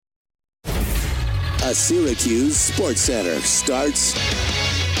A Syracuse Sports Center starts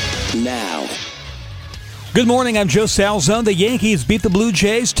now. Good morning, I'm Joe Salzone. The Yankees beat the Blue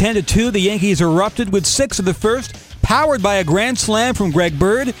Jays 10-2. The Yankees erupted with 6 of the first, powered by a grand slam from Greg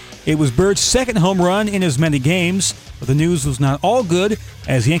Bird. It was Bird's second home run in as many games, but the news was not all good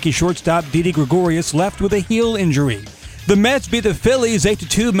as Yankee shortstop Didi Gregorius left with a heel injury. The Mets beat the Phillies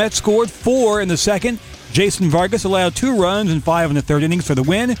 8-2. Mets scored 4 in the second. Jason Vargas allowed 2 runs and 5 in the third innings for the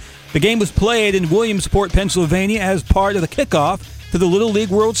win. The game was played in Williamsport, Pennsylvania as part of the kickoff to the Little League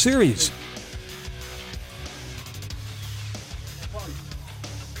World Series.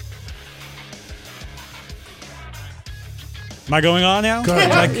 Am I going on now? Go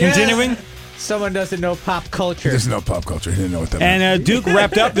ahead. Am I continuing? Someone doesn't know pop culture. He doesn't know pop culture. He didn't know what that meant. And Duke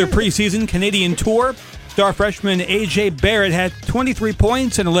wrapped up their preseason Canadian tour. Star freshman A.J. Barrett had 23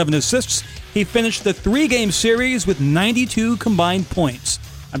 points and 11 assists. He finished the 3-game series with 92 combined points.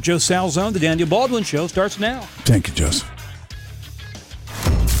 I'm Joe Salzone. The Daniel Baldwin Show starts now. Thank you, Joseph.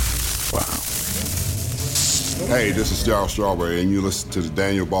 Wow. Hey, this is Darryl Strawberry, and you listen to the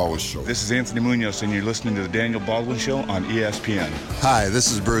Daniel Baldwin Show. This is Anthony Munoz, and you're listening to the Daniel Baldwin Show on ESPN. Hi,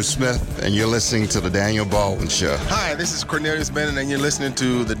 this is Bruce Smith, and you're listening to the Daniel Baldwin Show. Hi, this is Cornelius Bennett, and you're listening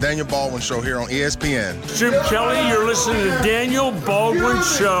to the Daniel Baldwin Show here on ESPN. Jim Kelly, you're listening to Daniel Baldwin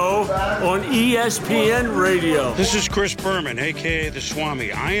Show on ESPN Radio. This is Chris Berman, a.k.a. The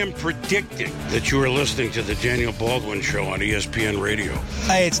Swami. I am predicting that you are listening to the Daniel Baldwin Show on ESPN Radio.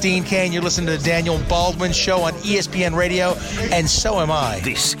 Hi, it's Dean Cain. You're listening to the Daniel Baldwin Show on ESPN Radio, and so am I.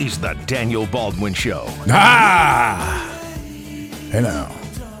 This is the Daniel Baldwin Show. Hey now.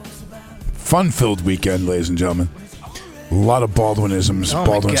 Fun-filled weekend, ladies and gentlemen. A lot of Baldwinisms,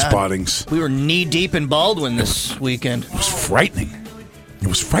 Baldwin spottings. We were knee-deep in Baldwin this weekend. It was frightening. It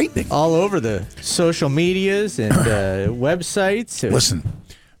was frightening. All over the social medias and websites. Listen,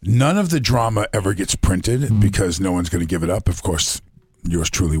 none of the drama ever gets printed because no one's going to give it up. Of course, yours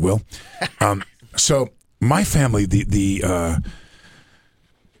truly will. So my family, the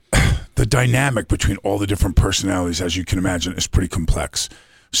dynamic between all the different personalities, as you can imagine, is pretty complex.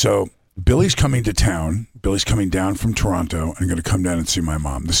 So Billy's coming to town. Billy's coming down from Toronto and going to come down and see my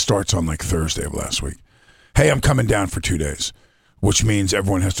mom. This starts on like Thursday of last week. Hey, I'm coming down for 2 days, which means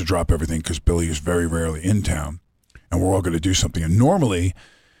everyone has to drop everything because Billy is very rarely in town, and we're all going to do something. And normally,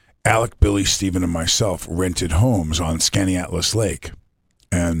 Alec, Billy, Steven, and myself rented homes on Skaneateles Lake,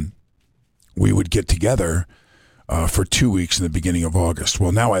 and we would get together for 2 weeks in the beginning of August.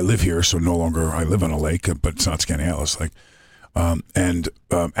 Well, now I live here, so no longer I live on a lake, but it's not Skaneateles Lake. And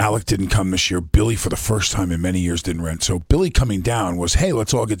Alec didn't come this year. Billy, for the first time in many years, didn't rent. So Billy coming down was, hey,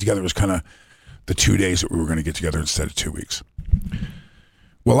 let's all get together. It was kind of the 2 days that we were going to get together instead of 2 weeks.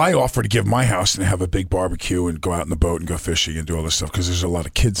 Well, I offered to give my house and have a big barbecue and go out in the boat and go fishing and do all this stuff because there's a lot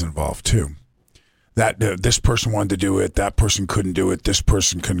of kids involved, too. That this person wanted to do it, that person couldn't do it, this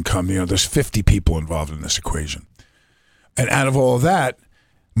person couldn't come. You know, there's 50 people involved in this equation. And out of all of that,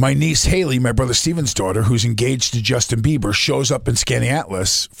 my niece Haley, my brother Steven's daughter, who's engaged to Justin Bieber, shows up in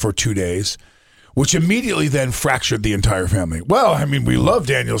Skaneateles for 2 days, which immediately then fractured the entire family. Well, I mean, we love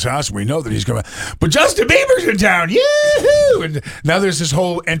Daniel's house, and we know that he's going to, but Justin Bieber's in town, yee-hoo! And now there's this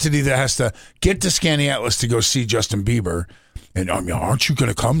whole entity that has to get to Skaneateles to go see Justin Bieber. And I mean, aren't you going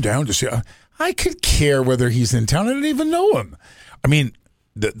to come down to see? I could care whether he's in town. I didn't even know him. I mean,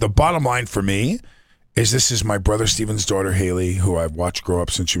 the bottom line for me is this is my brother Steven's daughter, Haley, who I've watched grow up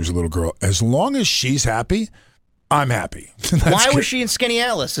since she was a little girl. As long as she's happy, I'm happy. Why was she in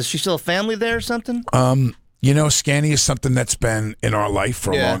Skaneateles? Is she still a family there or something? You know, Scane is something that's been in our life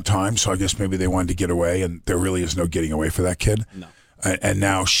for a long time, so I guess maybe they wanted to get away, and there really is no getting away for that kid. No. And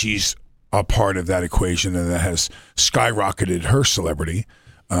now she's a part of that equation, and that has skyrocketed her celebrity.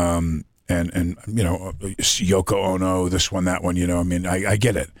 And you know, Yoko Ono, this one, that one, you know, I mean, I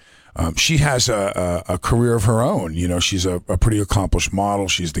get it. She has a career of her own. You know, she's a pretty accomplished model.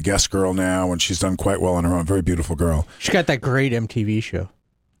 She's the guest girl now, and she's done quite well on her own. Very beautiful girl. She got that great MTV show.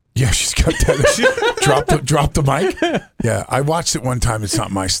 Yeah, she's got that. Drop the mic. Yeah, I watched it one time. It's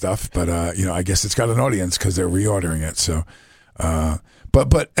not my stuff, but you know, I guess it's got an audience because they're reordering it. So,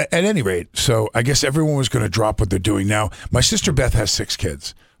 but at any rate, so I guess everyone was going to drop what they're doing now. My sister Beth has 6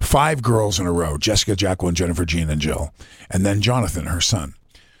 kids, 5 girls in a row: Jessica, Jacqueline, Jennifer, Jean, and Jill, and then Jonathan, her son.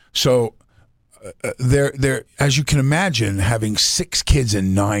 So they're as you can imagine, having 6 kids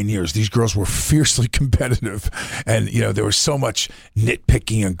in 9 years. These girls were fiercely competitive, and you know there was so much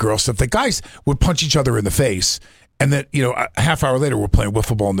nitpicking and girl stuff. The guys would punch each other in the face, and then you know a half hour later we're playing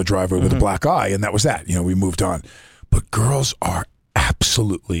wiffle ball in the driveway with a black eye, and that was that. You know, we moved on. But girls are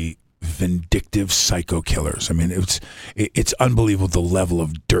absolutely vindictive psycho killers. I mean, it's unbelievable the level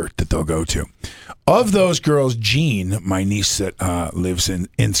of dirt that they'll go to. Of those girls, Jean, my niece that lives in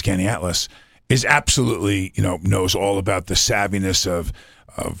Skaneateles, is absolutely, knows all about the savviness of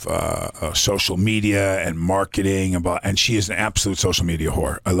social media and marketing, and she is an absolute social media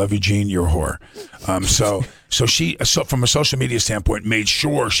whore. I love you, Jean. You're a whore. So she, from a social media standpoint, made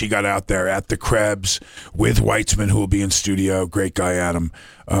sure she got out there at the Krebs with Weitzman, who will be in studio. Great guy, Adam,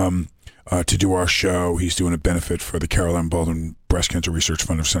 to do our show. He's doing a benefit for the Carol M. Baldwin Breast Cancer Research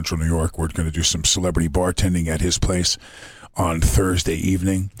Fund of Central New York. We're going to do some celebrity bartending at his place on Thursday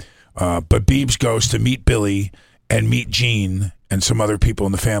evening. But Biebs goes to meet Billy and meet Jean and some other people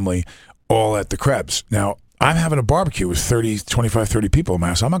in the family, all at the Krebs. Now, I'm having a barbecue with 25, 30 people in my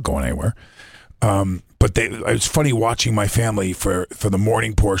house. I'm not going anywhere. But it's funny watching my family for the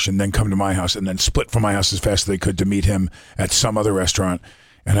morning portion, then come to my house, and then split from my house as fast as they could to meet him at some other restaurant.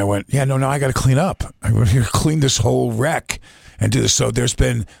 And I went, no, I got to clean up. I'm going to clean this whole wreck and do this. So there's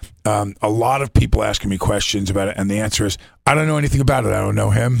been a lot of people asking me questions about it, and the answer is, I don't know anything about it. I don't know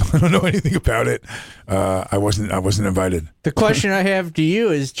him. I don't know anything about it. I wasn't invited. The question I have to you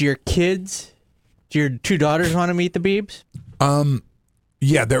is, do your 2 daughters want to meet the Biebs?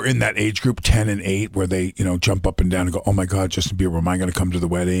 Yeah, they're in that age group, 10 and 8, where they, jump up and down and go, oh my God, Justin Bieber, am I going to come to the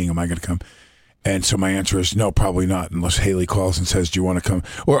wedding? Am I going to come? And so my answer is no, probably not, unless Haley calls and says, do you want to come?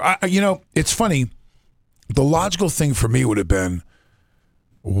 Or, it's funny. The logical thing for me would have been,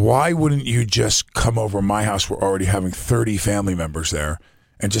 why wouldn't you just come over to my house? We're already having 30 family members there,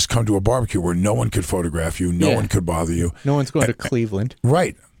 and just come to a barbecue where no one could photograph you, no one could bother you. No one's going to Cleveland.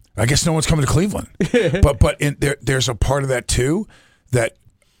 Right. I guess no one's coming to Cleveland. but there's a part of that, too, that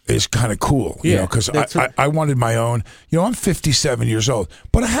is kind of cool, because I wanted my own. I'm 57 years old,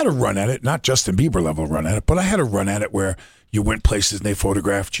 but I had a run at it, not Justin Bieber level run at it, but I had a run at it where you went places and they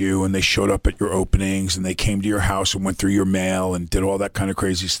photographed you and they showed up at your openings and they came to your house and went through your mail and did all that kind of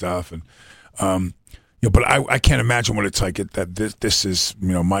crazy stuff. And, but I can't imagine what it's like that this is,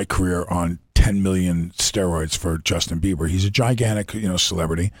 my career on 10 million steroids for Justin Bieber. He's a gigantic,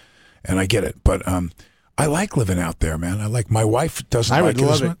 celebrity, and I get it. But I like living out there, man. I like, my wife doesn't like it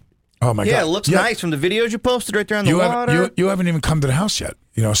as much. Oh my God! Yeah, it looks nice from the videos you posted right there on the water. You haven't even come to the house yet,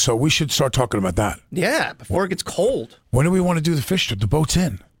 so we should start talking about that. Yeah, before it gets cold. When do we want to do the fish trip? The boat's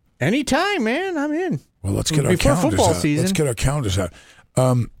in. Anytime, man. I'm in. Well, let's get our calendars football out. Season. Let's get our calendars out.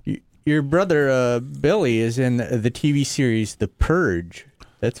 Your brother Billy is in the TV series The Purge.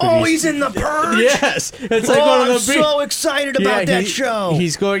 That's what he's in The Purge? Yes. It's like one of the I'm so excited about that show.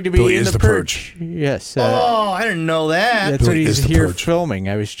 He's going to be Billy in is The Purge. Yes. I didn't know that. That's Billy what he's is The here Purge. filming.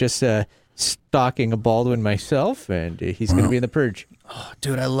 I was just stalking a Baldwin myself, and he's going to be in The Purge. Oh,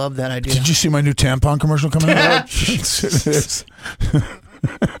 dude, I love that idea. Did you see my new tampon commercial coming out? It is.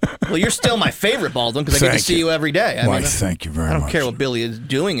 Well, you're still my favorite, Baldwin, because I get to see you every day. Thank you very much. I don't care what Billy is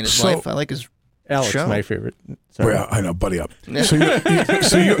doing in his life. I like his Alex, show. my favorite. Sorry. Well, I know, buddy up. So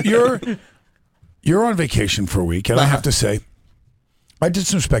you're on vacation for a week, and I have to say, I did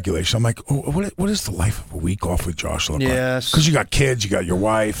some speculation. I'm like, what is the life of a week off with Josh look like? Yes. Because you got kids, you got your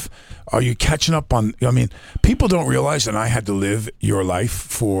wife. Are you catching up on? People don't realize that I had to live your life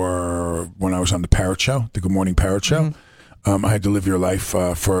for when I was on the Parrot Show, the Good Morning Parrot Show. I had to live your life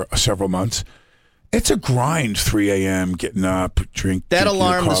for several months. It's a grind, 3 a.m., getting up, drinking That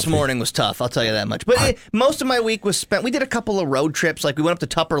alarm your this coffee. morning was tough, I'll tell you that much. But most of my week was spent, we did a couple of road trips. Like we went up to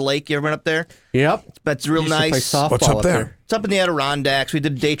Tupper Lake. You ever been up there? Yep. That's real nice. What's up there? It's up in the Adirondacks. We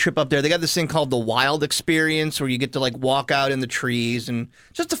did a day trip up there. They got this thing called the Wild Experience where you get to like walk out in the trees and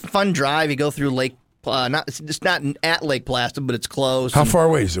just a fun drive. You go through Lake, it's not at Lake Placid, but it's close. How far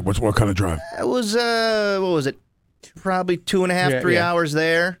away is it? What kind of drive? It was, what was it? Probably 2.5, 3 hours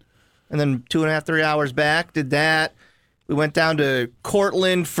there. And then 2.5, 3 hours back. Did that. We went down to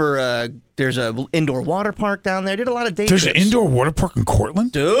Cortland for there's a indoor water park down there. Did a lot of day trips. There's an indoor water park in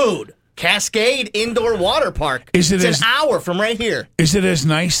Cortland? Dude, Cascade Indoor Water Park. It's an hour from right here. Is it as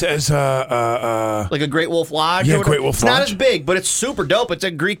nice as like a Great Wolf Lodge? Yeah, Great Wolf It's Lodge. not as big, but it's super dope. It's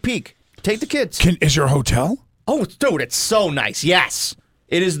at Greek Peak. Take the kids. Is there a hotel? Oh, dude, it's so nice. Yes,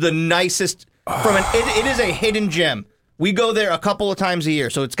 it is the nicest. It is a hidden gem. We go there a couple of times a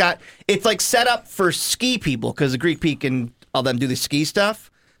year, so it's like set up for ski people because the Greek Peak and all them do the ski stuff.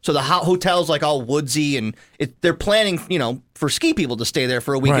 So the hotel's like all woodsy, and they're planning, for ski people to stay there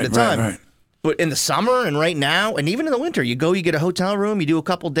for a week at a time. Right. But in the summer and right now, and even in the winter, you get a hotel room, you do a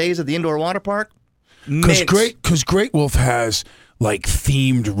couple days at the indoor water park. Because Great Wolf has like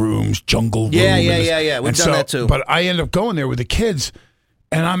themed rooms, jungle room. Yeah. We've done that too. But I end up going there with the kids.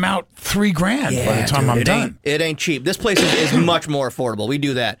 and I'm out $3,000 by the time I'm done. It ain't cheap. This place is much more affordable. We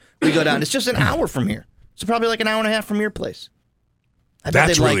do that. We go down. It's just an hour from here. It's probably like an hour and a half from your place.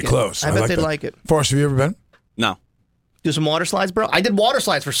 That's really close. I bet they'd like it. Forrest, have you ever been? No. Do some water slides, bro? I did water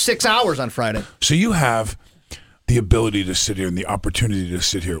slides for 6 hours on Friday. So you have the ability to sit here and the opportunity to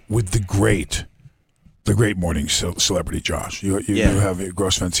sit here with the great morning celebrity Josh. You have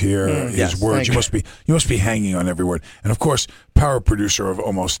Grossfence here. His words. You must be hanging on every word. And of course, power producer of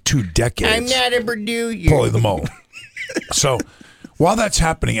almost 2 decades. I'm not a producer. Paulie the Mole. So while that's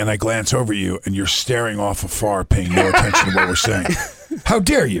happening, and I glance over you, and you're staring off afar, paying no attention to what we're saying. How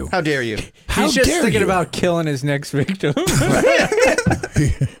dare you? How dare you? He's just thinking about killing his next victim.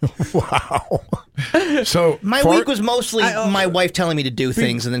 Wow. So my week was mostly my wife telling me to do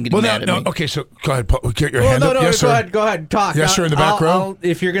things and then getting mad at me. Okay, so go ahead, Paul. Get your hand up. Yes, sir. Go ahead, talk. Yes, sir, in the back row.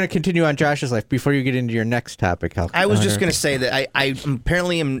 If you're going to continue on Josh's life, before you get into your next topic, I was just going to say that I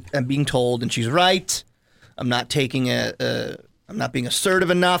apparently am being told, and she's right, I'm not taking I'm not being assertive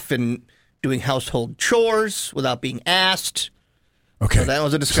enough in doing household chores without being asked. Okay. So that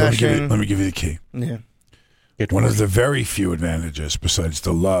was a discussion. Let me give you the key. Yeah. One of the very few advantages, besides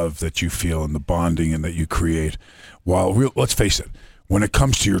the love that you feel and the bonding and that you create, let's face it, when it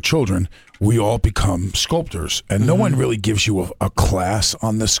comes to your children, we all become sculptors, and no one really gives you a class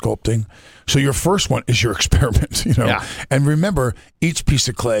on this sculpting. So your first one is your experiment, Yeah. And remember, each piece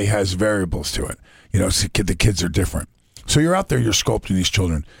of clay has variables to it. The kids are different. So you're out there, you're sculpting these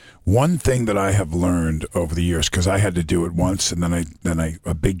children. One thing that I have learned over the years, because I had to do it once, and then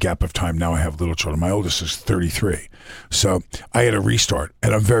a big gap of time. Now I have little children. My oldest is 33, so I had to restart,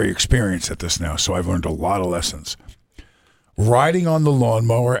 and I'm very experienced at this now. So I've learned a lot of lessons. Riding on the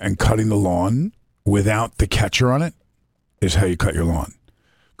lawnmower and cutting the lawn without the catcher on it is how you cut your lawn.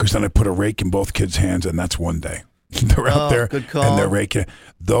 Because then I put a rake in both kids' hands, and that's one day. They're out there and they're raking.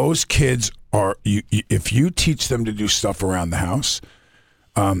 Those kids are. If you teach them to do stuff around the house.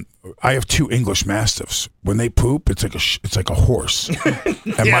 I have 2 English Mastiffs. When they poop, it's like a horse.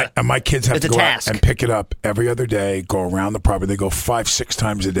 And my kids have to go out and pick it up every other day, go around the property. They go 5-6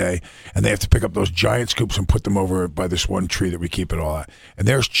 times a day, and they have to pick up those giant scoops and put them over by this one tree that we keep it all at. And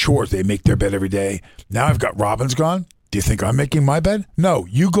there's chores. They make their bed every day. Now I've got Robin's gone. Do you think I'm making my bed? No,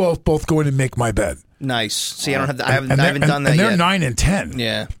 you both go in and make my bed. Nice. See, I haven't done that yet. And they're 9 and 10.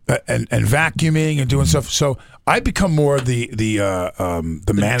 Yeah. And vacuuming and doing stuff. So I become more the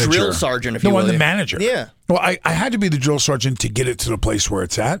manager, drill sergeant. If you will. I'm the manager. Yeah. Well, I had to be the drill sergeant to get it to the place where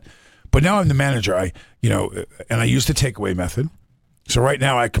it's at, but now I'm the manager. And I use the takeaway method. So right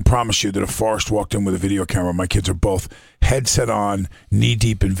now, I can promise you that if Forrest walked in with a video camera, my kids are both headset on, knee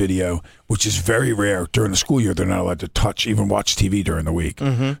deep in video, which is very rare. During the school year, they're not allowed to even watch TV during the week.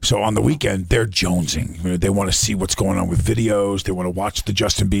 Mm-hmm. So on the weekend, they're jonesing. They want to see what's going on with videos. They want to watch the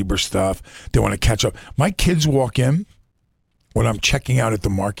Justin Bieber stuff. They want to catch up. My kids walk in when I'm checking out at the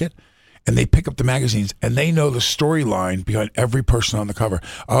market, and they pick up the magazines, and they know the storyline behind every person on the cover.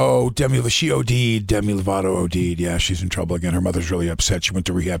 Oh, she OD'd. Demi Lovato OD'd. Yeah, she's in trouble again. Her mother's really upset. She went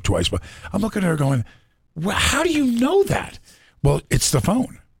to rehab twice. But I'm looking at her going, well, how do you know that? Well, it's the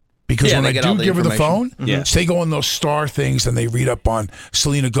phone. Because when I do give her the phone, they go on those star things, and they read up on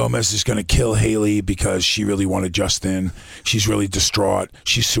Selena Gomez is going to kill Haley because she really wanted Justin. She's really distraught.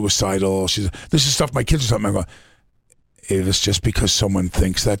 She's suicidal. This is stuff my kids are talking about. If it's just because someone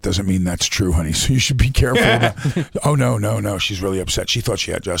thinks that doesn't mean that's true, honey. So you should be careful. Oh, no. She's really upset. She thought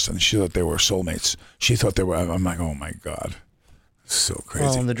she had Justin. She thought they were soulmates. She thought they were. I'm like, oh, my God. So crazy.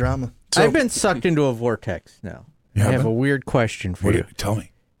 Well, the drama. So, I've been sucked into a vortex now. I have a weird question for you. Tell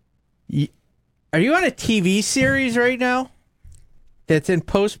me. Are you on a TV series right now that's in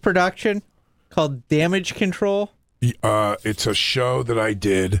post-production called Damage Control? It's a show that I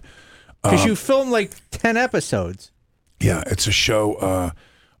did. Because you filmed like 10 episodes. Yeah, it's a show,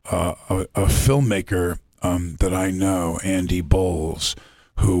 a filmmaker that I know, Andy Bowles,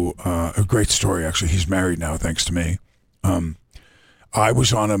 who, a great story, actually. He's married now, thanks to me. I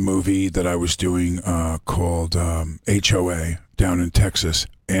was on a movie that I was doing called HOA down in Texas.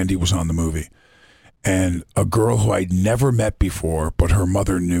 Andy was on the movie. And a girl who I'd never met before, but her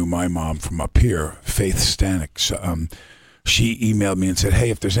mother knew my mom from up here, Faith Stanek. She emailed me and said, hey,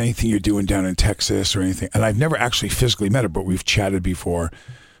 if there's anything you're doing down in Texas or anything. And I've never actually physically met her, but we've chatted before.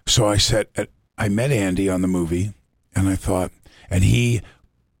 So I said, I met Andy on the movie, and I thought, and he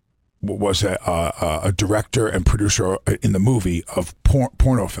was a director and producer in the movie of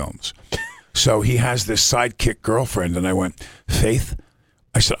porno films. So he has this sidekick girlfriend, and I went, Faith,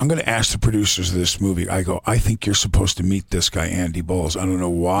 I said, I'm going to ask the producers of this movie. I go, I think you're supposed to meet this guy, Andy Bowles. I don't know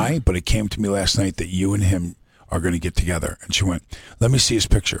why, but it came to me last night that you and him are going to get together. And she went, let me see his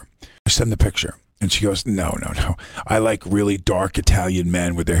picture. I send the picture. And she goes, no. I like really dark Italian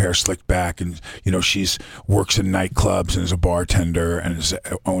men with their hair slicked back. And, she's works in nightclubs and is a bartender and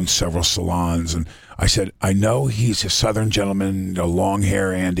owns several salons. And I said, I know he's a Southern gentleman, long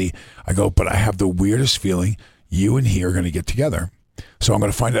hair, Andy. I go, but I have the weirdest feeling you and he are going to get together. So I'm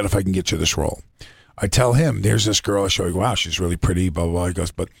going to find out if I can get you this role. I tell him, there's this girl. I show you, wow, she's really pretty, blah, blah, blah. He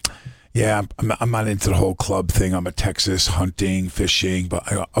goes, but yeah, I'm not into the whole club thing. I'm a Texas hunting, fishing.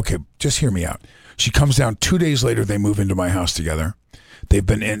 But I go, okay, just hear me out. She comes down 2 days later. They move into my house together. They've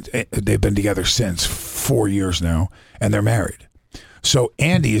been together since 4 years now, and they're married. So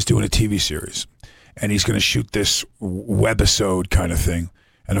Andy is doing a TV series, and he's going to shoot this webisode kind of thing.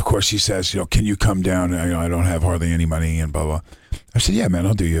 And of course, he says, can you come down? I don't have hardly any money, and blah blah. I said, yeah, man,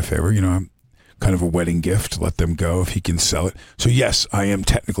 I'll do you a favor. I'm kind of a wedding gift. Let them go if he can sell it. So yes, I am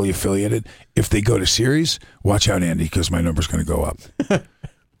technically affiliated. If they go to series, watch out, Andy, because my number's going to go up.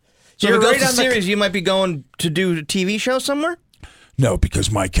 So if it goes to series, you might be going to do a TV show somewhere? No,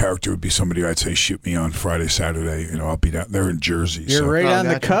 because my character would be somebody I'd say, shoot me on Friday, Saturday. I'll be down there in Jersey. You're right on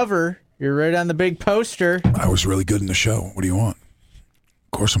the cover. You're right on the big poster. I was really good in the show. What do you want?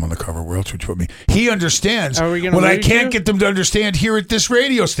 Of course I'm on the cover. Where else would you put me? He understands what I can't get them to understand here at this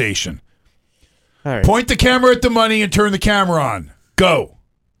radio station. All right. Point the camera at the money and turn the camera on. Go.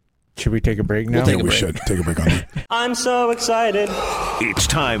 Should we take a break now? We should take a break on that. I'm so excited. It's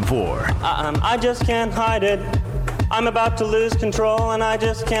time for I just can't hide it. I'm about to lose control and I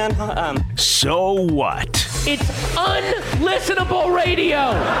just can't. So what? It's unlistenable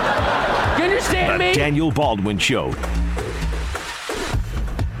radio. You understand me? The Daniel Baldwin Show.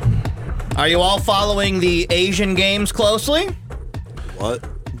 Are you all following the Asian Games closely? What?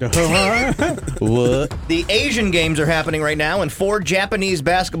 What? The Asian Games are happening right now, and 4 Japanese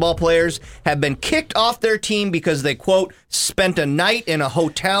basketball players have been kicked off their team because they, quote, spent a night in a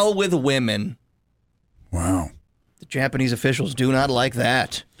hotel with women. Wow. The Japanese officials do not like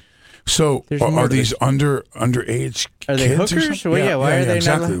that. So are these underage Are they kids hookers? Well, yeah, why are they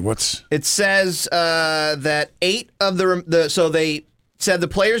exactly. not? It says that 8 of so they said the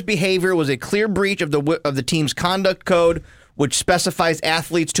players' behavior was a clear breach of the team's conduct code, which specifies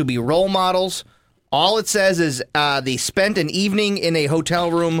athletes to be role models. All it says is they spent an evening in a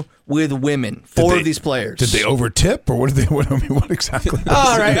hotel room with women. 4 of these players. Did they over-tip, or what did they? What exactly?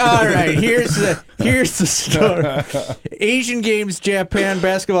 All right. Here's the story. Asian Games Japan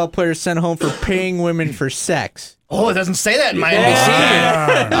basketball players sent home for paying women for sex. Oh, it doesn't say that in my NBC.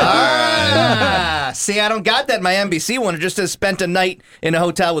 See, I don't got that in my NBC one. It just says spent a night in a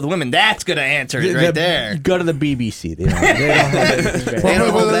hotel with women. That's going to answer it right there. Go to the BBC. They don't have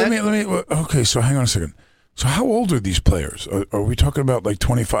that. Okay, so hang on a second. So how old are these players? Are we talking about like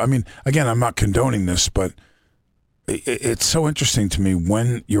 25? I mean, again, I'm not condoning this, but it's so interesting to me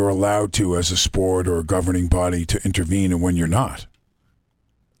when you're allowed to, as a sport or a governing body, to intervene and when you're not.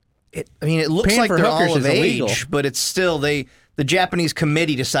 It looks Paying like for they're all hookers of is age, illegal. but it's still the Japanese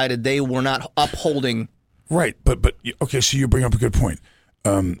committee decided they were not upholding. Right, but okay, so you bring up a good point.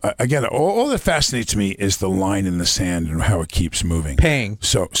 Again, all that fascinates me is the line in the sand and how it keeps moving. Paying.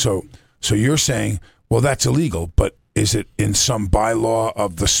 So you're saying, well, that's illegal, but is it in some bylaw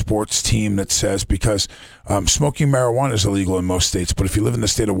of the sports team that says, because smoking marijuana is illegal in most states, but if you live in the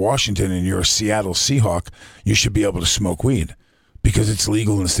state of Washington and you're a Seattle Seahawk, you should be able to smoke weed because it's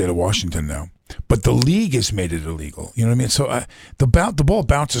legal in the state of Washington now. But the league has made it illegal. You know what I mean? So the ball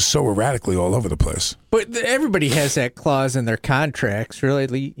bounces so erratically all over the place. But everybody has that clause in their contracts, really,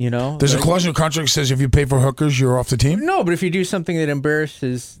 There's a clause in your contract that says if you pay for hookers, you're off the team? No, but if you do something that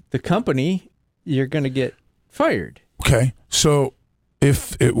embarrasses the company, you're going to get fired. Okay. So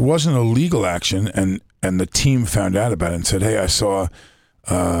if it wasn't a legal action and the team found out about it and said, hey, I saw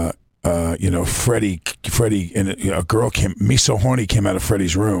Freddie, and a girl me so horny came out of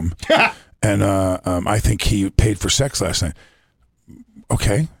Freddie's room, and I think he paid for sex last night.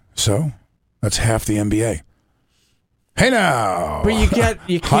 Okay, so that's half the NBA. Hey now, but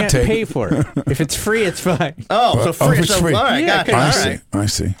you can't pay for it. If it's free, it's fine. So free. If it's free. All right, yeah, I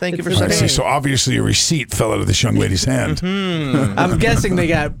see. Thank you for saying. So obviously a receipt fell out of this young lady's hand. I'm guessing they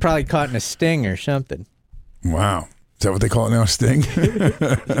got probably caught in a sting or something. Wow. Is that what they call it now, a sting?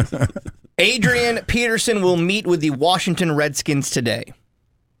 Adrian Peterson will meet with the Washington Redskins today.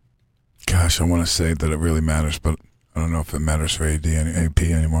 Gosh, I want to say that it really matters, but I don't know if it matters for AP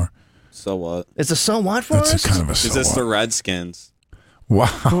anymore. So what? It's a so what for us? It's kind of a so Is this what. the Redskins?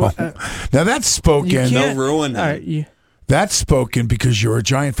 Wow. Now that's spoken. Don't ruin him. That's spoken because you're a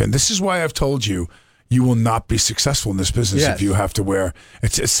Giant fan. This is why I've told you, you will not be successful in this business if you have to wear.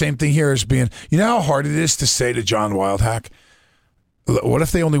 It's the same thing here as being. You know how hard it is to say to John Wildhack, what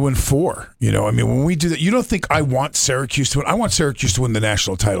if they only win 4? You know, I mean, when we do that, you don't think I want Syracuse to win. I want Syracuse to win the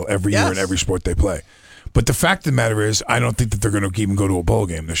national title every year in every sport they play. But the fact of the matter is, I don't think that they're going to even go to a bowl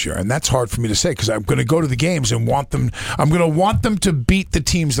game this year. And that's hard for me to say because I'm going to go to the games and want them. I'm going to want them to beat the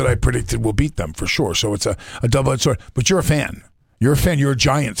teams that I predicted will beat them for sure. So it's a double-edged sword. But you're a fan. You're a fan. You're a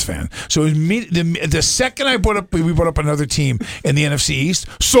Giants fan. So the second we brought up another team in the NFC East,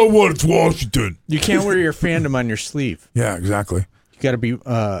 so what? It's Washington. You can't wear your fandom on your sleeve. Yeah, exactly. You got to be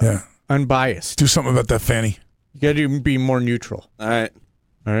unbiased. Do something about that, Fanny. You got to be more neutral. All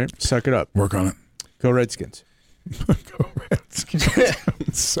right. Suck it up. Work on it. Go Redskins. Go Redskins.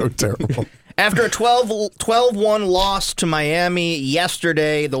 It's so terrible. After a 12-1 loss to Miami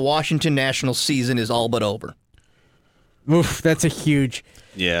yesterday, the Washington Nationals season is all but over. Oof, that's a huge...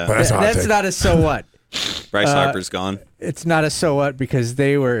 Yeah. That's not a so what. Bryce Harper's gone. It's not a so what because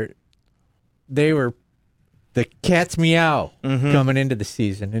they were the cat's meow coming into the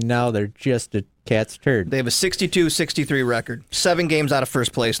season, and now they're just a cat's turd. They have a 62-63 record, 7 games out of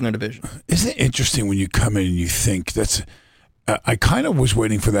first place in their division. Isn't it interesting when you come in and you think that's... I kind of was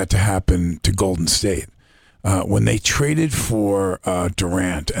waiting for that to happen to Golden State. When they traded for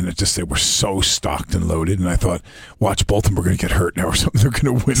Durant, and they were so stocked and loaded, and I thought, watch, both of them are going to get hurt now or something. They're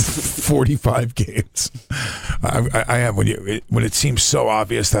going to win 45 games. I have when it seems so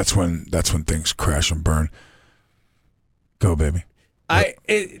obvious, that's when things crash and burn. Go, baby.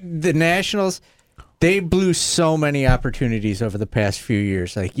 The Nationals, they blew so many opportunities over the past few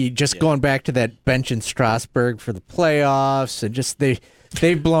years. Like going back to that bench in Strasburg for the playoffs, and just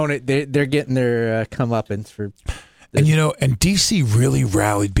they've blown it. They're getting their comeuppance for. And and DC really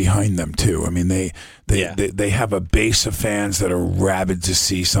rallied behind them too. I mean, they have a base of fans that are rabid to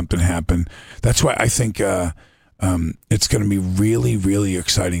see something happen. That's why I think it's going to be really, really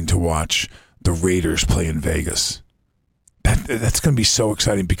exciting to watch the Raiders play in Vegas. That's going to be so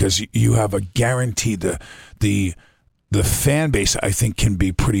exciting because you have a guarantee the fan base, I think, can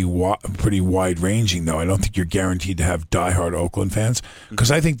be pretty wide ranging. Though I don't think you're guaranteed to have diehard Oakland fans because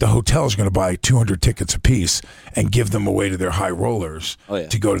I think the hotel is going to buy 200 tickets apiece and give them away to their high rollers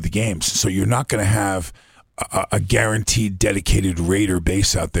to go to the games. So you're not going to have a guaranteed dedicated Raider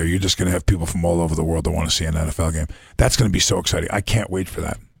base out there. You're just going to have people from all over the world that want to see an NFL game. That's going to be so exciting. I can't wait for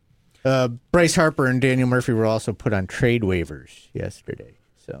that. Bryce Harper and Daniel Murphy were also put on trade waivers yesterday,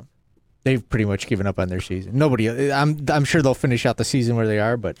 so they've pretty much given up on their season. Nobody, I'm sure they'll finish out the season where they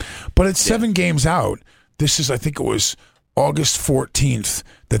are, but it's 7 games out. This is, I think it was August 14th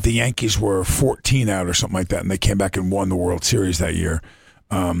that the Yankees were 14 out or something like that, and they came back and won the World Series that year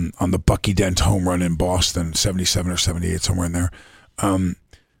on the Bucky Dent home run in Boston, 77 or 78, somewhere in there.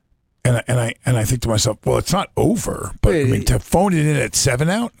 And I think to myself, well, it's not over, but I mean, to phone it in at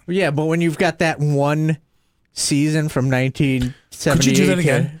 7 out? Yeah, but when you've got that one season from 1978. Could you do that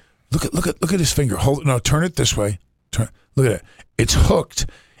again? Look at his finger. Turn it this way. Look at it. It's hooked.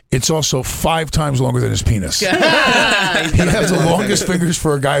 It's also 5 times longer than his penis. He has the longest fingers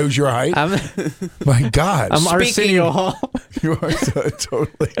for a guy who's your height. My God. I'm Arsenio Hall. You are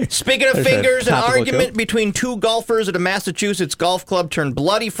totally. Speaking of fingers, an argument between 2 golfers at a Massachusetts golf club turned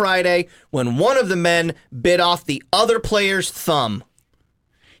bloody Friday when one of the men bit off the other player's thumb.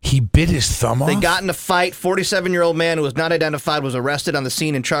 He bit his thumb off? They got in a fight. 47-year-old man who was not identified was arrested on the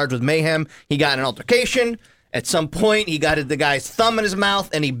scene and charged with mayhem. He got in an altercation. At some point, he got the guy's thumb in his mouth,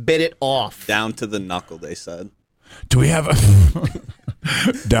 and he bit it off. Down to the knuckle, they said. Do we have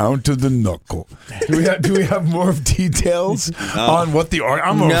down to the knuckle? Do we have more details on what the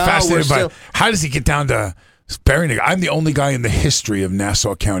I'm fascinated by? How does he get down to burying a guy? I'm the only guy in the history of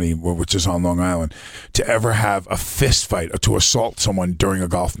Nassau County, which is on Long Island, to ever have a fist fight or to assault someone during a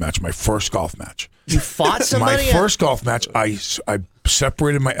golf match. My first golf match. You fought somebody? My first golf match. I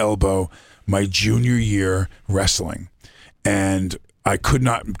separated my elbow my junior year wrestling, and I could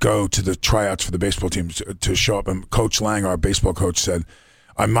not go to the tryouts for the baseball team to show up. And Coach Lang, our baseball coach, said,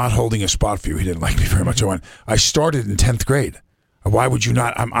 "I'm not holding a spot for you." He didn't like me very much. I started in 10th grade. Why would you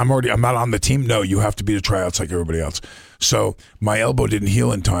not? I'm not on the team. No, you have to be to tryouts like everybody else. So my elbow didn't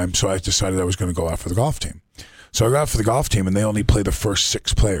heal in time, so I decided I was going to go out for the golf team. So I got out for the golf team, and they only play the first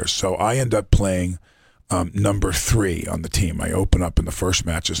 6 players. So I end up playing number 3 on the team. I open up in the first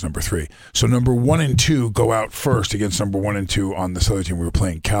match as number 3. So number 1 and 2 go out first against number 1 and 2 on this other team. We were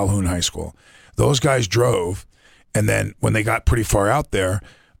playing Calhoun High School. Those guys drove, and then when they got pretty far out there,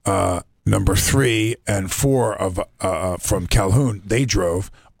 number 3 and 4 from Calhoun, they drove.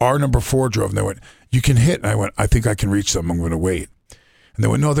 Our number 4 drove, and they went, "You can hit." And I went, "I think I can reach them. I'm going to wait." And And they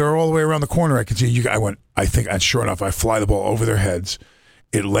went, no, they're all the way around the corner. I can see you. I went, and sure enough, I fly the ball over their heads.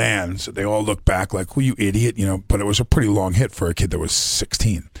 It lands. They all look back like, well, you idiot, but it was a pretty long hit for a kid that was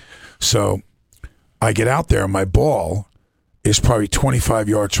 16. So I get out there, and my ball is probably 25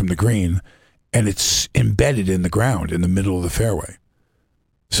 yards from the green, and it's embedded in the ground in the middle of the fairway.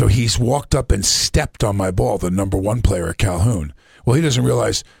 So he's walked up and stepped on my ball, the number 1 player at Calhoun. Well, he doesn't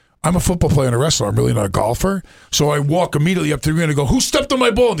realize I'm a football player and a wrestler. I'm really not a golfer. So I walk immediately up to the green and go, who stepped on my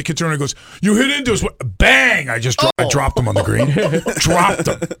ball? And the kid turns and goes, you hit into us. Bang! I just dropped him on the green. Dropped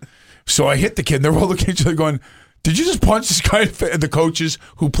him. So I hit the kid, and they're all looking at each other going, did you just punch this guy? And the coaches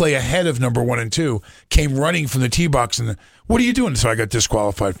who play ahead of number 1 and 2 came running from the tee box and, what are you doing? So I got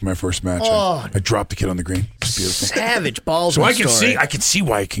disqualified for my first match. I dropped the kid on the green. It's beautiful. Savage Baldwin story. I can see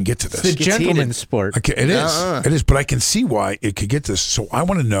why it can get to this. It's the gentleman's sport. It is, but I can see why it could get to this. So I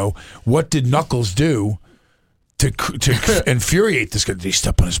want to know, what did Knuckles do to infuriate this guy? Did he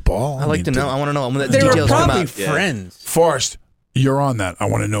step on his ball? I want to know. They were probably friends. Forrest, you're on that. I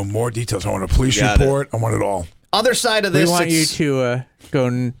want to know more details. I want a police report. I want it all. Other side of this. We want you to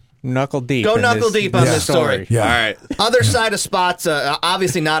go knuckle deep. Go knuckle deep on this story. Yeah. All right. Other side of spots,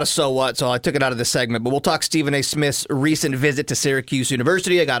 obviously not a so what, so I took it out of this segment, but we'll talk Stephen A. Smith's recent visit to Syracuse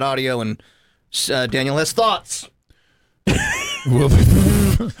University. I got audio, and Daniel has thoughts.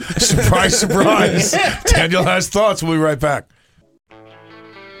 Surprise, surprise. Daniel has thoughts. We'll be right back.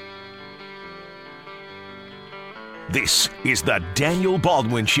 This is the Daniel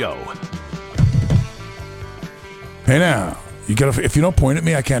Baldwin Show. Hey now, if you don't point at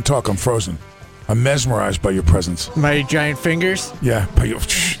me, I can't talk. I'm frozen. I'm mesmerized by your presence. My giant fingers? Yeah.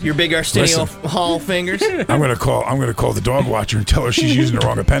 Your big Arsenio Hall fingers? I'm gonna call the dog watcher and tell her she's using the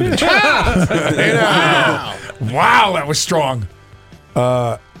wrong appendage. Hey now. Wow, that was strong.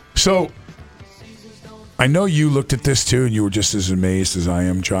 So I know you looked at this too, and you were just as amazed as I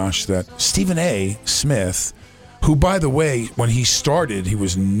am, Josh, that Stephen A. Smith, who, by the way, when he started, he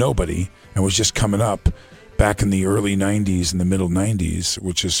was nobody and was just coming up back in the early 90s and the middle 90s,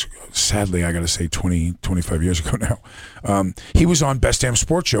 which is, sadly, I got to say 20, 25 years ago now. He was on Best Damn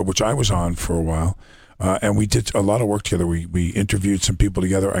Sports Show, which I was on for a while, and we did a lot of work together. We interviewed some people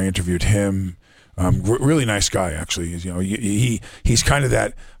together. I interviewed him. Really nice guy, actually. He's kind of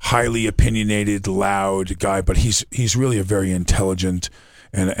that highly opinionated, loud guy, but he's really a very intelligent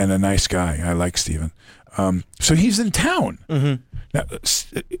and a nice guy. I like Stephen. So he's in town. Mm-hmm. Now,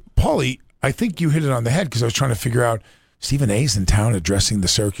 Paulie, I think you hit it on the head, because I was trying to figure out, Stephen A's in town addressing the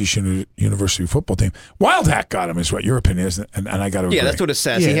Syracuse University football team. Wild Hack got him, is what your opinion is, and I got to agree. Yeah, that's what it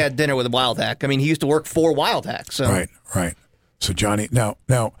says. Yeah. He had dinner with Wild Hack. I mean, he used to work for Wild Hack. So. Right. So, Johnny, now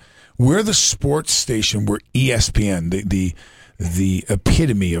we're the sports station. We're ESPN, the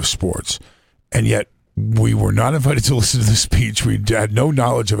epitome of sports, and yet we were not invited to listen to the speech. We had no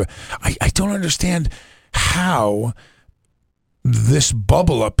knowledge of it. I don't understand how this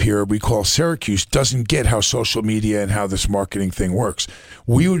bubble up here we call Syracuse doesn't get how social media and how this marketing thing works.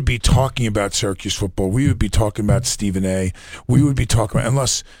 We would be talking about Syracuse football. We would be talking about Stephen A. We would be talking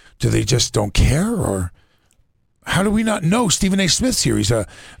about, do they just don't care, or how do we not know Stephen A. Smith's here? He's a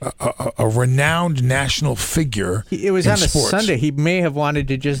renowned national figure. It was in on a sports. Sunday. He may have wanted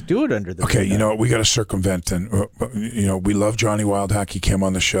to just do it under the Okay, window. you know what? We got to circumvent. And, we love Johnny Wildhack. He came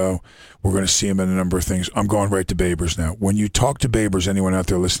on the show. We're going to see him in a number of things. I'm going right to Babers now. When you talk to Babers, anyone out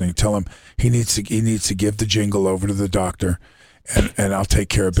there listening, tell him he needs to give the jingle over to the doctor, and I'll take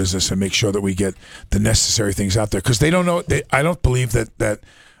care of business and make sure that we get the necessary things out there. Because they don't know. I don't believe that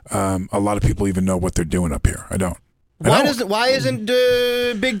a lot of people even know what they're doing up here. I don't. Why isn't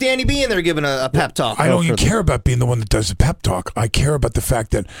Big Danny B in there giving a pep talk? I don't even care about being the one that does the pep talk. I care about the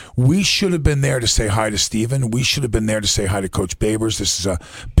fact that we should have been there to say hi to Steven. We should have been there to say hi to Coach Babers. This is a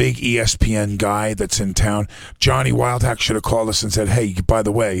big ESPN guy that's in town. Johnny Wildhack should have called us and said, hey, by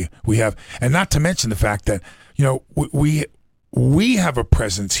the way, we have, and not to mention the fact that, we have a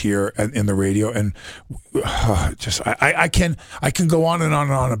presence here in the radio, and I can go on and on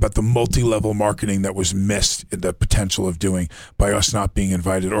and on about the multi-level marketing that was missed, the potential of doing by us not being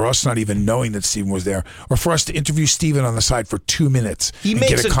invited, or us not even knowing that Stephen was there, or for us to interview Stephen on the side for 2 minutes. He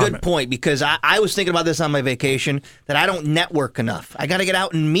makes a good point, because I was thinking about this on my vacation, that I don't network enough. I got to get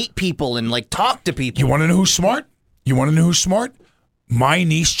out and meet people and talk to people. You want to know who's smart? My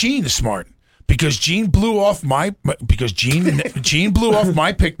niece Jean is smart. Because Gene blew off my blew off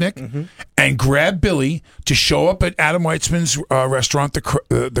my picnic and grabbed Billy to show up at Adam Weitzman's restaurant,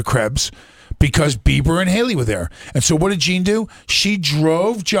 the Krebs, because Bieber and Haley were there. And so what did Jean do? She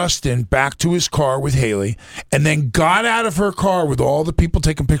drove Justin back to his car with Haley and then got out of her car with all the people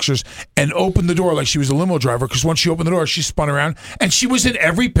taking pictures and opened the door like she was a limo driver, because once she opened the door, she spun around and she was in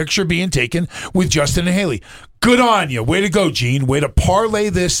every picture being taken with Justin and Haley. Good on you. Way to go, Jean. Way to parlay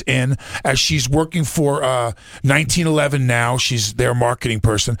this in as she's working for 1911 now. She's their marketing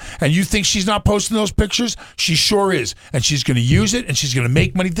person. And you think she's not posting those pictures? She sure is. And she's going to use it and she's going to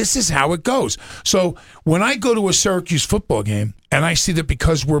make money. This is how it goes. So when I go to a Syracuse football game and I see that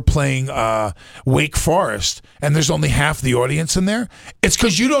because we're playing Wake Forest and there's only half the audience in there, it's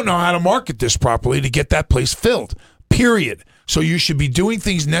because you don't know how to market this properly to get that place filled. Period. So you should be doing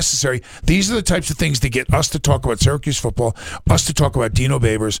things necessary. These are the types of things that get us to talk about Syracuse football, us to talk about Dino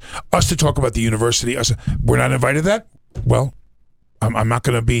Babers, us to talk about the university. We're not invited to that? Well, I'm not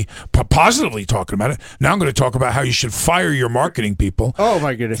going to be positively talking about it. Now I'm going to talk about how you should fire your marketing people. Oh,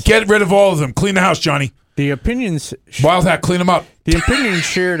 my goodness. Get rid of all of them. Clean the house, Johnny. The opinions... Wild Hat, clean them up. The opinions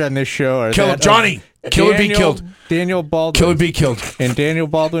shared on this show are Kill that Johnny. Kill or be killed. Daniel Baldwin. Kill or be killed. And Daniel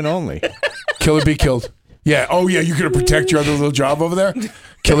Baldwin only. Kill or be killed. Yeah. Oh, yeah. You're going to protect your other little job over there?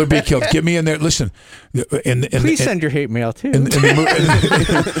 Kill or be killed. Get me in there. Listen. Please send your hate mail, too. In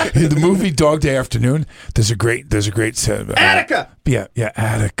the movie Dog Day Afternoon, there's a great Attica! Yeah,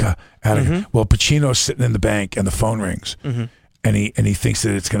 Attica. Mm-hmm. Well, Pacino's sitting in the bank and the phone rings. Mm-hmm. And he thinks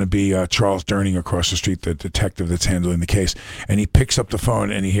that it's going to be Charles Durning across the street, the detective that's handling the case. And he picks up the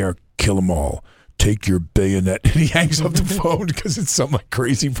phone and he hears, "Kill them all. Take your bayonet," and he hangs up the phone because it's some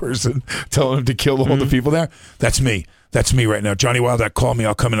crazy person telling him to kill all the people there. That's me. That's me right now. Johnny Wildat, call me.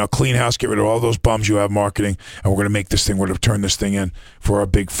 I'll come in. I'll clean house, get rid of all those bums you have marketing, and we're going to make this thing. We're going to turn this thing in for our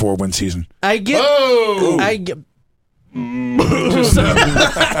big 4-win season. Paulie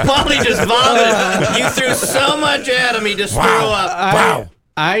just vomited. You threw so much at him, he just threw up.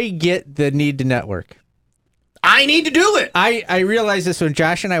 I get the need to network. I need to do it. I realized this when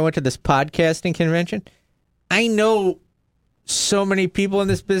Josh and I went to this podcasting convention. I know so many people in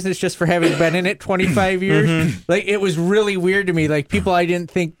this business just for having been in it 25 years. Mm-hmm. Like, it was really weird to me. Like, people I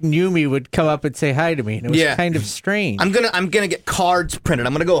didn't think knew me would come up and say hi to me. And it was kind of strange. I'm gonna get cards printed.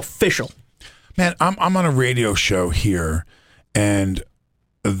 I'm gonna go official. Man, I'm on a radio show here, and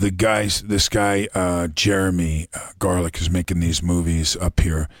this guy Jeremy Garlick is making these movies up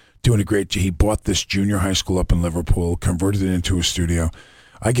here. Doing a great job. He bought this junior high school up in Liverpool, converted it into a studio.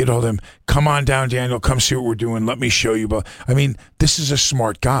 I get all them, "Come on down, Daniel, come see what we're doing. Let me show you." But I mean, this is a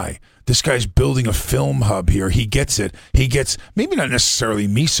smart guy. This guy's building a film hub here. He gets it. He gets, maybe not necessarily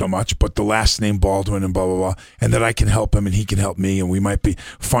me so much, but the last name Baldwin and blah, blah, blah. And that I can help him and he can help me. And we might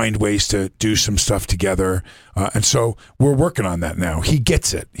find ways to do some stuff together. And so we're working on that now. He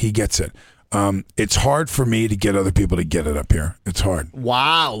gets it. He gets it. It's hard for me to get other people to get it up here. It's hard.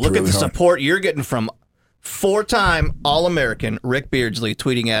 Wow. Look at the support you're getting from 4-time All-American Rick Beardsley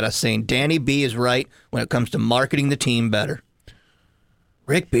tweeting at us saying Danny B is right when it comes to marketing the team better.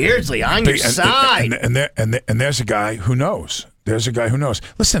 Rick Beardsley on your side. And there's a guy who knows. There's a guy who knows.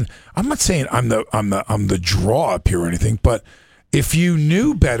 Listen, I'm not saying I'm the draw up here or anything, but if you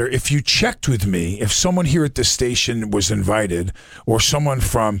knew better, if you checked with me, if someone here at the station was invited or someone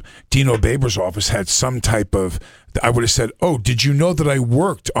from Dino Baber's office had some type of, I would have said, "Oh, did you know that I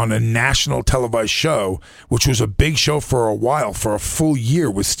worked on a national televised show, which was a big show for a while, for a full year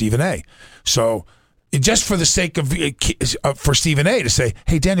with Stephen A." So just for the sake of, for Stephen A to say,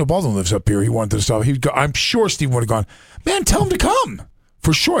 "Hey, Daniel Baldwin lives up here. He wanted to stop." He'd go, I'm sure Stephen would have gone, "Man, tell him to come.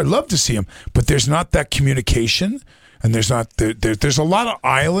 For sure. I'd love to see him." But there's not that communication. And there's a lot of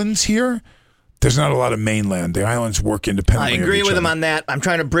islands here. There's not a lot of mainland. The islands work independently. I agree with him on that. I'm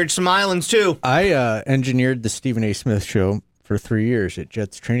trying to bridge some islands, too. I engineered the Stephen A. Smith show for 3 years at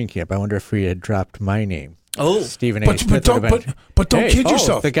Jets training camp. I wonder if we had dropped my name. Oh. Stephen A. Smith. But don't kid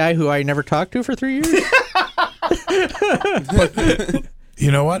yourself. The guy who I never talked to for 3 years? But you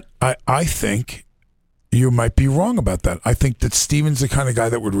know what? I think you might be wrong about that. I think that Stephen's the kind of guy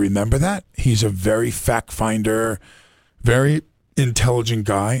that would remember that. He's a very fact finder, very intelligent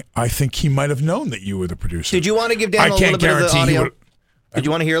guy. I think he might have known that you were the producer. Did you want to give Dan a little bit of the audio? Did you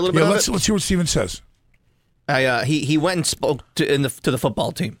want to hear a little bit of it? Let's hear what Stephen says. He went and spoke to the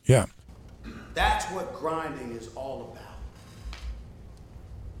football team. Yeah. That's what grinding is all about.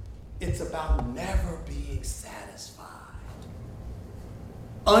 It's about never being satisfied.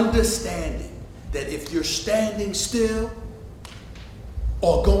 Understanding that if you're standing still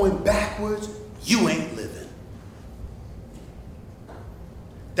or going backwards, you ain't living.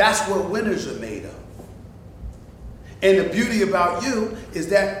 That's what winners are made of. And the beauty about you is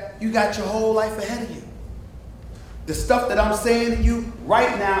that you got your whole life ahead of you. The stuff that I'm saying to you,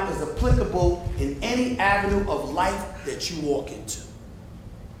 right now is applicable in any avenue of life that you walk into.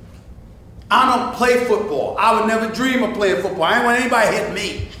 I don't play football. I would never dream of playing football. I ain't want anybody to hit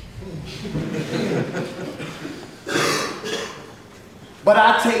me. But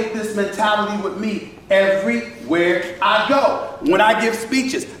I take this mentality with me everywhere I go. When I give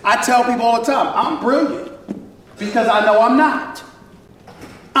speeches, I tell people all the time, I'm brilliant because I know I'm not.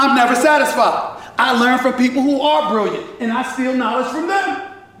 I'm never satisfied. I learn from people who are brilliant and I steal knowledge from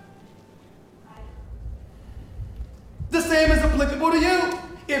them. The same is applicable to you.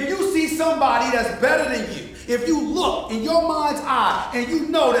 If you see somebody that's better than you, if you look in your mind's eye and you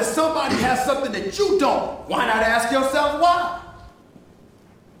know that somebody has something that you don't, why not ask yourself why?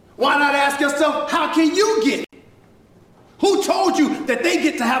 Why not ask yourself, how can you get it? Who told you that they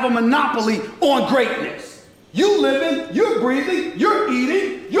get to have a monopoly on greatness? You living, you're breathing, you're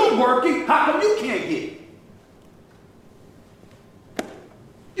eating, you're working, how come you can't get it?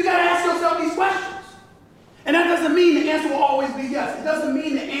 You gotta ask yourself these questions. And that doesn't mean the answer will always be yes. It doesn't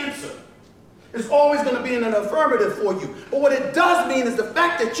mean the answer is always going to be in an affirmative for you. But what it does mean is the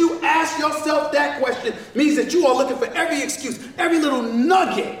fact that you ask yourself that question means that you are looking for every excuse, every little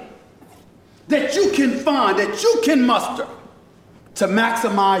nugget that you can find, that you can muster to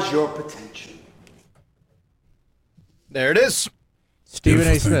maximize your potential. There it is. Stephen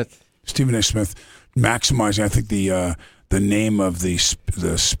A. Smith. Stephen A. Smith, maximizing. I think the name of the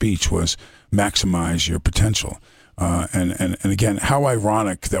speech was "Maximize Your Potential." And again, how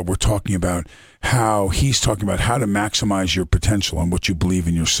ironic that we're talking about how he's talking about how to maximize your potential and what you believe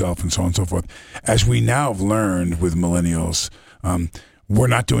in yourself and so on and so forth. As we now have learned with millennials, we're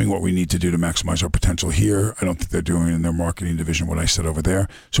not doing what we need to do to maximize our potential here. I don't think they're doing in their marketing division what I said over there.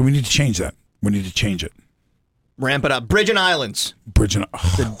 So we need to change that. We need to change it. Ramp it up. Bridge and Islands.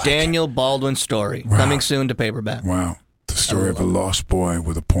 The Daniel Baldwin story. Wow. Coming soon to paperback. Wow. The story of a lost boy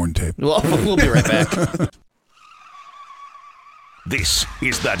with a porn tape. Well, we'll be right back. This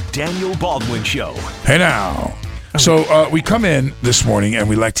is the Daniel Baldwin Show. Hey now. So we come in this morning and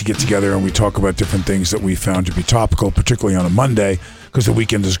we like to get together and we talk about different things that we found to be topical, particularly on a Monday because the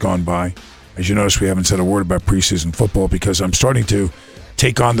weekend has gone by. As you notice, we haven't said a word about preseason football because I'm starting to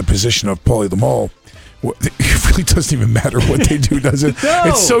take on the position of Paulie the Mole. It really doesn't even matter what they do, does it? No.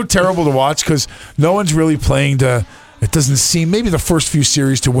 It's so terrible to watch because no one's really playing to. It doesn't seem, maybe the first few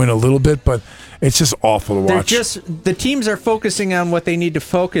series to win a little bit, but it's just awful to watch. The teams are focusing on what they need to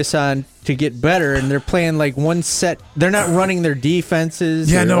focus on to get better, and they're playing like one set. They're not running their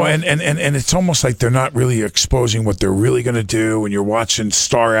defenses. Yeah, no, and it's almost like they're not really exposing what they're really going to do. And you're watching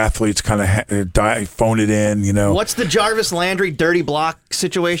star athletes kind of phone it in, you know. What's the Jarvis Landry dirty block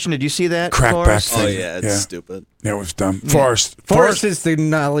situation? Did you see that? Crackback thing. Oh, yeah, it's stupid. Yeah, it was dumb. Yeah. Forrest is the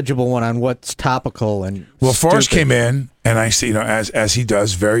knowledgeable one on what's topical and Forrest came in, and I see, as he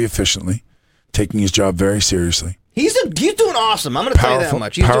does very efficiently, taking his job very seriously. He's doing awesome. I'm going to tell you that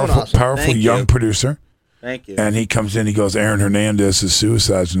much. He's doing awesome. Powerful young producer. Thank you. And he comes in, he goes, Aaron Hernandez's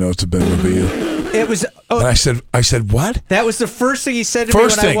suicide notes have been revealed. It was. And I said, what? That was the first thing he said to me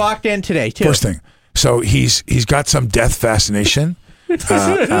when I walked in today, too. First thing. So he's got some death fascination. It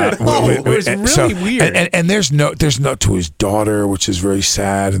was really weird. And there's note to his daughter, which is very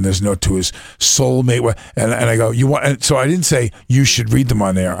sad, and there's note to his soulmate. And I go, you want? And so I didn't say you should read them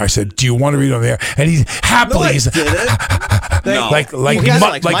on there. I said, do you want to read them on there? And he's happily, No, like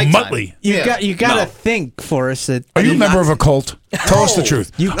Muttley. You got to think, Forrest. That Are you a member of a cult? Tell us the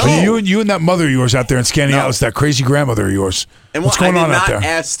truth. You and that mother of yours out there in Skaneateles, that crazy grandmother of yours. And what's going on out there? I did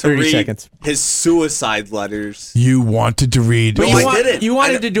not ask to read his suicide letters. You wanted to read. No, I didn't. You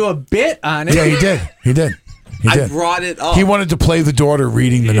wanted to do a bit on it. Yeah, he did. I brought it up. He wanted to play the daughter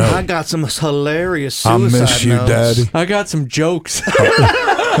reading the note. I got some hilarious suicide I miss you, notes. Daddy. I got some jokes.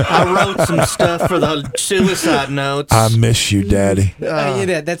 I wrote some stuff for the suicide notes. I miss you, Daddy.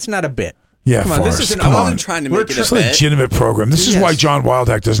 That's not a bit. Yeah, come on, Forrest, this is come I on. wasn't trying to make it a It's a legitimate program. This is why John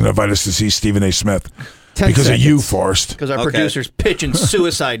Wildhack doesn't invite us to see Stephen A. Smith. 10 because seconds. of you, Forrest. Because our producer's pitching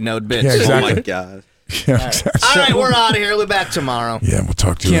suicide note bits. Yeah, exactly. Oh, my God. Yeah, exactly. All right, we're out of here. We'll be back tomorrow. Yeah, we'll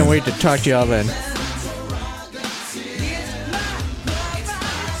talk to you Can't later. wait to talk to you all then.